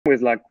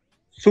is like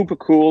super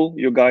cool.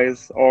 You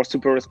guys are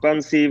super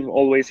responsive,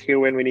 always here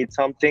when we need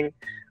something.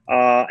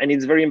 And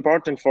it's very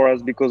important for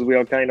us because we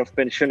are kind of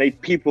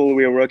passionate people.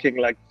 We are working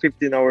like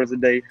 15 hours a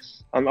day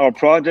on our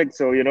project.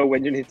 So, you know,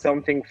 when you need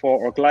something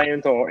for our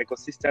client or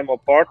ecosystem or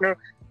partner,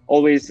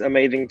 always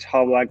amazing to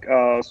have like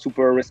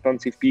super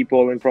responsive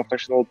people and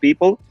professional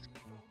people.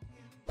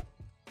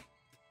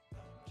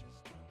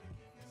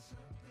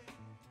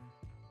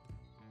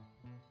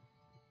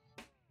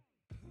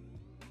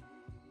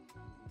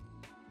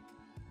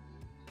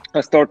 I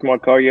started my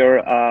career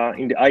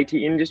in the IT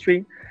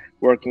industry,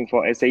 working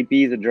for SAP,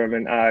 the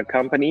German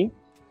company.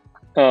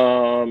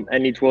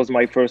 And it was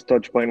my first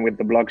touch point with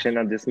the blockchain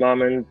at this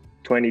moment,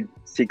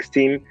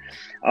 2016,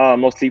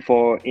 mostly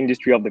for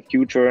industry of the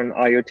future and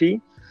IoT.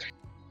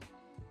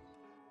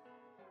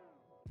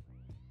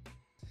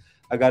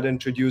 I got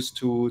introduced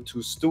to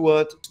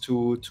Stuart,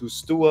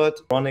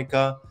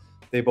 Veronica.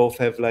 They both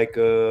have like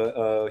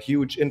a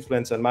huge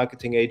influence on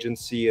marketing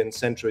agency in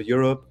Central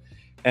Europe.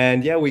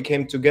 And yeah, we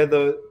came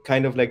together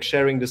kind of like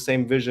sharing the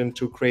same vision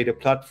to create a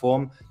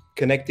platform,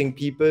 connecting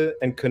people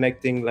and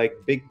connecting like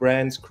big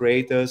brands,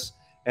 creators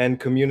and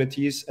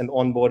communities and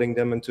onboarding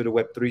them into the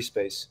Web3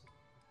 space.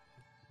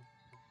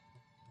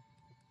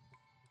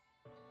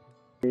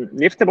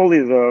 Niftable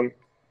is a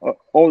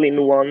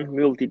all-in-one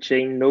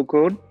multi-chain,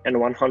 no-code and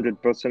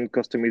 100%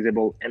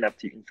 customizable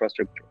NFT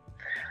infrastructure.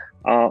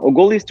 Our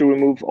goal is to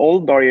remove all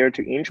barrier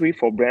to entry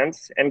for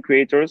brands and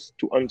creators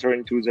to enter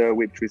into the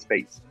Web3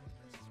 space.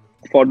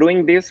 For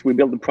doing this, we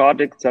build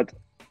projects that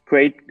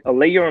create a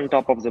layer on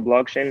top of the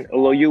blockchain,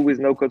 allow you with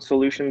no-code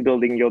solution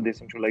building your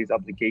decentralized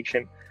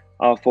application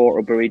for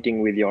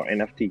operating with your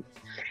NFT.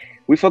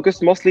 We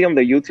focus mostly on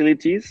the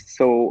utilities.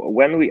 So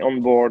when we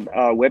onboard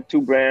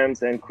Web2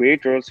 brands and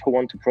creators who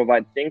want to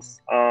provide things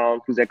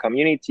to their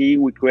community,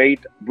 we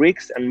create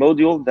bricks and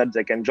modules that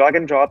they can drag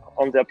and drop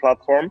on their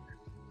platform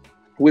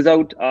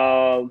without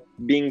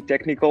being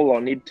technical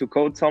or need to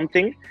code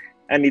something.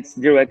 And it's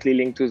directly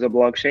linked to the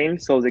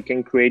blockchain, so they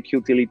can create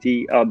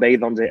utility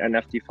based on the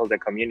NFT for the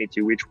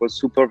community, which was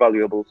super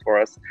valuable for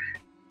us.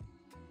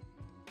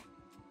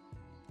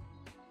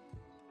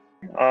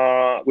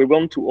 We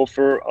want to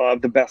offer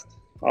the best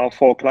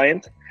for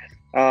client.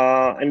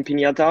 And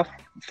Pinata,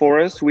 for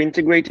us, we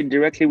integrated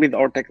directly with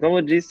our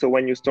technology. So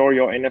when you store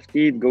your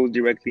NFT, it goes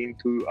directly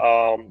into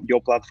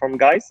your platform,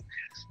 guys.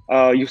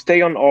 You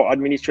stay on our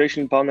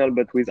administration panel,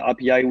 but with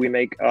API, we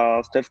make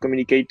stuff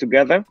communicate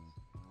together.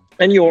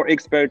 And you're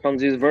expert on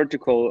this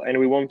vertical, and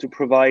we want to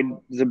provide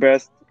the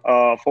best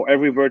for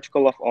every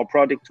vertical of our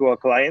product to our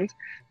client.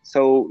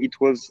 So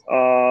it was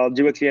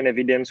directly an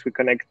evidence we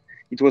connect.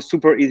 It was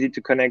super easy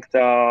to connect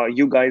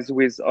you guys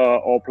with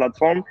our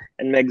platform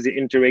and make the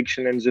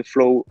interaction and the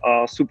flow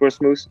super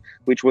smooth,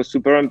 which was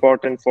super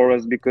important for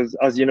us because,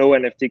 as you know,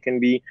 NFT can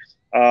be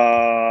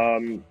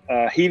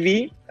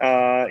heavy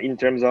in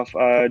terms of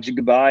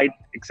gigabyte,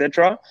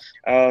 etc.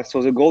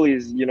 So the goal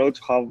is, you know,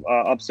 to have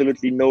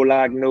absolutely no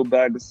lag, no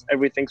bugs,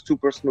 everything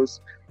super smooth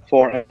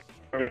for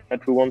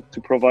that we want to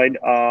provide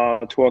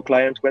to our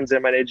client when they're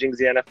managing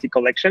the NFT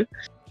collection.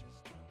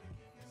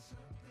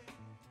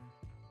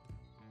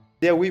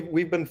 Yeah,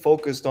 we've been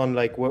focused on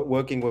like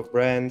working with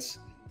brands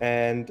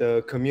and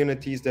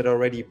communities that are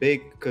already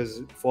big,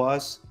 because for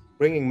us,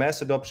 bringing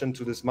mass adoption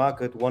to this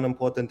market, one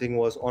important thing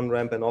was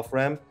on-ramp and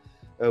off-ramp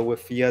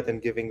with fiat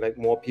and giving like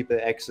more people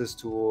access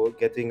to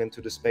getting into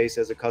the space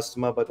as a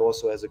customer, but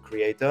also as a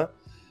creator,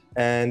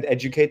 and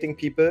educating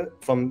people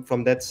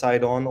from that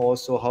side on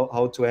also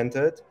how to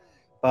enter it.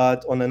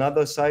 But on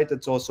another side,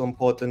 it's also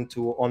important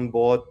to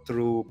onboard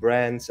through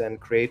brands and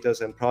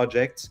creators and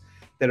projects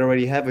that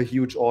already have a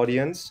huge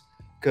audience,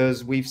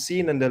 because we've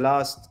seen in the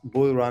last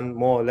bull run,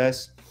 more or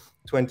less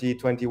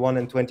 2021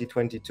 and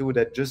 2022,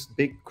 that just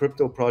big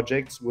crypto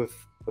projects with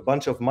a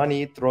bunch of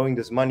money throwing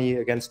this money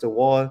against the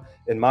wall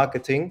in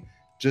marketing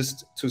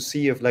just to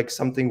see if like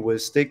something will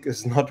stick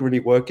is not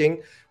really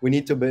working. We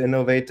need to be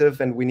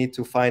innovative, and we need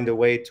to find a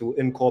way to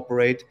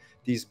incorporate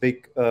these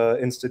big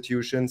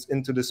institutions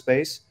into the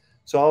space.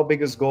 So our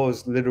biggest goal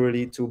is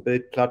literally to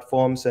build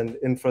platforms and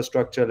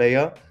infrastructure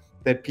layer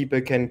that people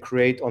can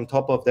create on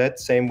top of that,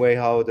 same way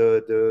how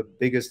the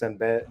biggest and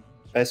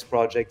best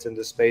projects in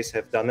the space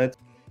have done it.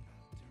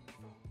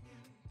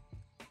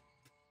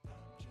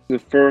 The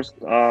first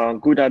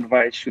good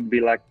advice should be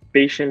like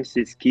patience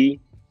is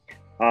key.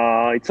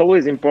 It's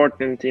always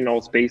important in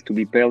our space to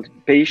be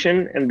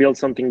patient and build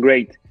something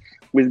great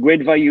with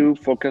great value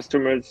for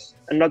customers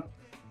and not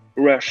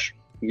rush,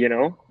 you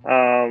know.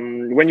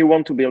 When you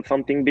want to build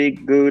something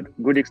big,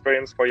 good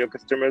experience for your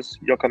customers,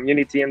 your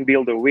community, and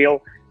build a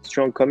real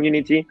strong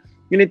community,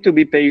 you need to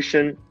be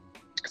patient,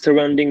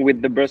 surrounding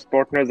with the best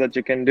partners that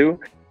you can do.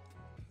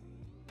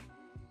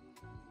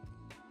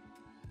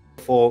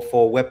 For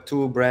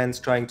Web2 brands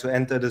trying to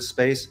enter the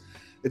space,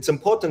 it's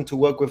important to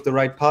work with the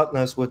right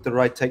partners, with the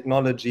right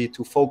technology,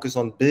 to focus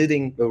on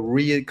building a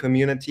real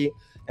community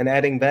and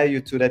adding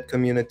value to that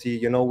community.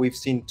 You know, we've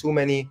seen too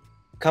many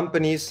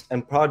companies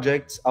and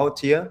projects out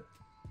here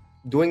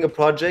doing a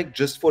project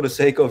just for the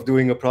sake of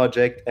doing a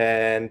project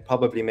and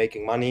probably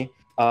making money.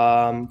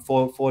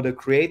 For the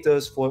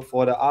creators, for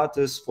the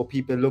artists, for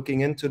people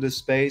looking into the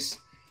space,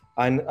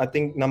 and I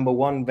think number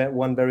one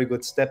very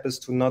good step is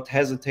to not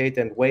hesitate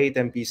and wait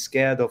and be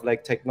scared of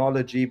like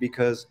technology,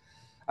 because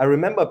I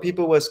remember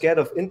people were scared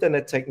of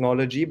internet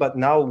technology, but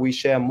now we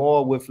share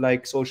more with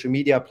like social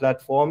media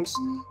platforms,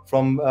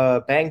 from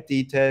bank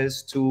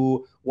details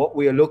to what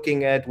we're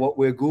looking at, what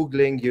we're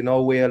Googling, you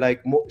know, we're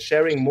like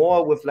sharing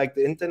more with like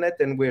the internet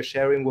than we're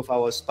sharing with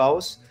our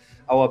spouse,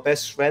 our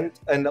best friend,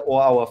 and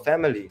or our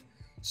family.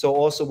 So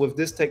also with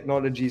this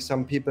technology,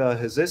 some people are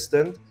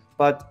hesitant,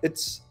 but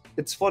it's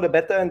for the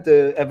better, and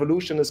the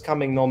evolution is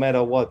coming no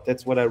matter what.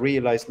 That's what I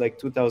realized like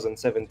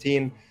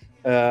 2017.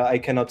 I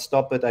cannot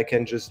stop it. I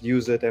can just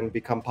use it and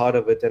become part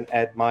of it and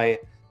add my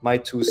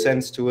 2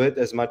 cents to it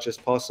as much as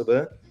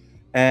possible.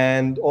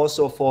 And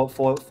also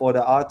for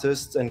the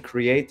artists and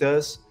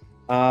creators,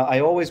 I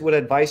always would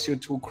advise you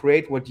to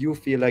create what you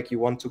feel like you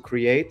want to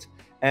create,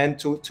 and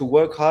to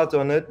work hard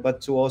on it,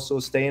 but to also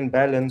stay in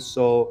balance,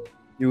 so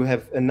you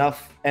have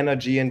enough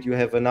energy and you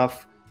have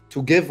enough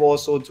to give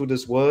also to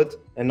this world,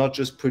 and not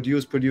just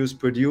produce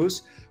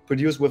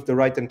with the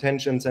right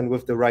intentions and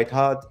with the right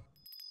heart,